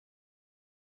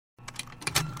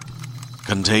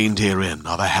Contained herein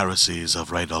are the heresies of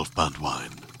Radolf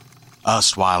Burntwine,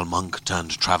 erstwhile monk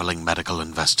turned traveling medical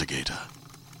investigator.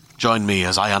 Join me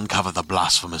as I uncover the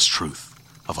blasphemous truth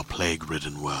of a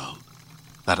plague-ridden world,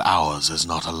 that ours is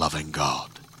not a loving God,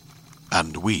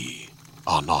 and we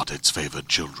are not its favored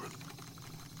children.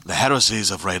 The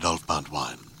heresies of Radolf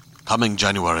Burntwine, coming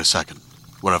January 2nd,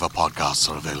 wherever podcasts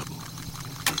are available.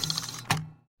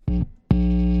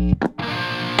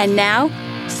 And now,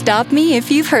 stop me if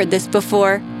you've heard this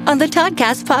before on the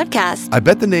Toddcast podcast. I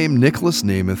bet the name Nicholas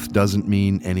Namath doesn't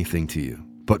mean anything to you,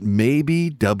 but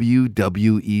maybe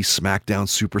WWE SmackDown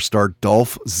superstar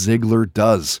Dolph Ziggler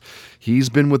does. He's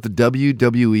been with the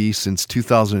WWE since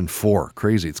 2004.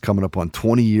 Crazy. It's coming up on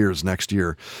 20 years next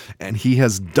year. And he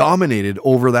has dominated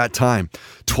over that time.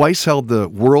 Twice held the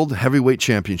World Heavyweight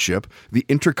Championship, the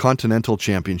Intercontinental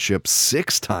Championship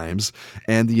 6 times,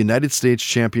 and the United States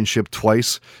Championship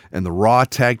twice, and the Raw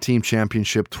Tag Team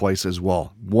Championship twice as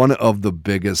well. One of the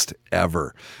biggest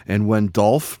ever. And when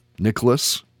Dolph,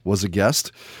 Nicholas, was a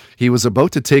guest, he was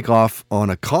about to take off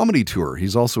on a comedy tour.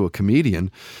 He's also a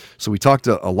comedian. So we talked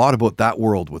a lot about that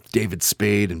world with David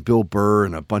Spade and Bill Burr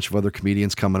and a bunch of other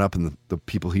comedians coming up and the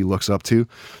people he looks up to.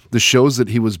 The shows that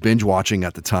he was binge watching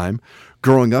at the time,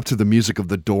 growing up to the music of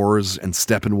The Doors and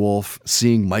Steppenwolf,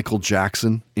 seeing Michael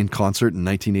Jackson in concert in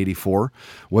 1984,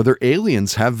 whether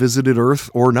aliens have visited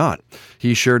Earth or not.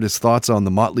 He shared his thoughts on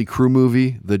the Motley Crue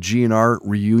movie, the GNR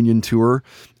reunion tour,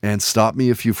 and stop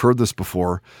me if you've heard this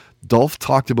before, Dolph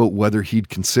talked about whether he'd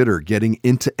consider getting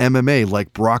into MMA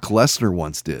like Brock Lesnar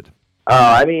once did.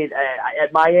 At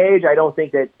my age, I don't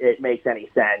think that it makes any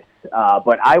sense.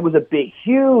 But I was a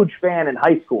huge fan in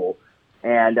high school.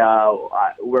 And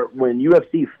when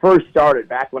UFC first started,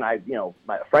 back when a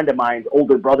friend of mine's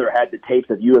older brother had the tapes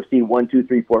of UFC 1, 2,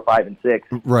 3, 4, 5, and 6.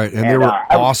 Right, and they were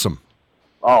awesome.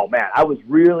 Oh, man, I was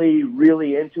really,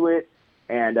 really into it.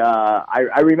 And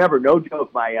I remember, no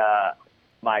joke,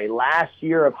 my last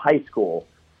year of high school,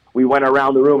 we went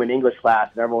around the room in English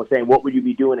class, and everyone was saying, what would you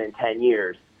be doing in 10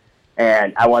 years?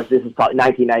 And this is probably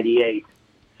 1998.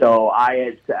 So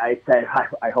I said,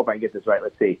 I hope I can get this right.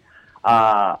 Let's see.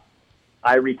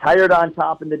 I retired on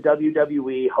top in the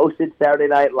WWE, hosted Saturday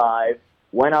Night Live,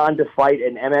 went on to fight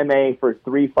in MMA for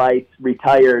 3 fights,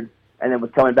 retired, and then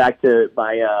was coming back to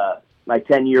my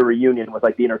 10-year reunion with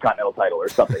like the Intercontinental title or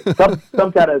something.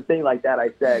 some kind of thing like that,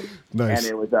 I said. Nice. And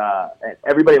it was, and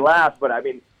everybody laughed, but I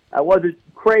mean, I wasn't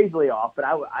crazily off, but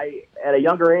I at a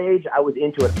younger age, I was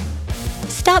into it.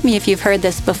 Stop Me If You've Heard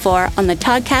This Before on the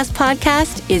Toddcast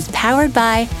podcast is powered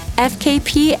by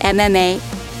FKP MMA,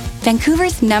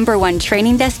 Vancouver's #1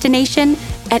 training destination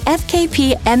at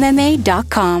fkpmma.com.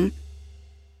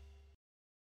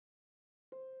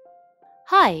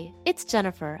 Hi, it's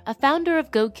Jennifer, a founder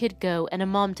of Go Kid Go and a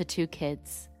mom to 2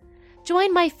 kids.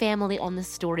 Join my family on the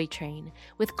story train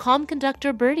with calm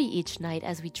conductor Birdie each night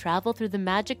as we travel through the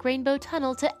magic rainbow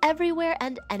tunnel to everywhere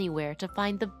and anywhere to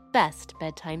find the best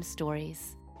bedtime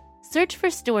stories. Search for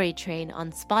Story Train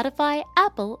on Spotify,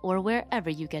 Apple, or wherever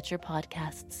you get your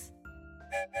podcasts.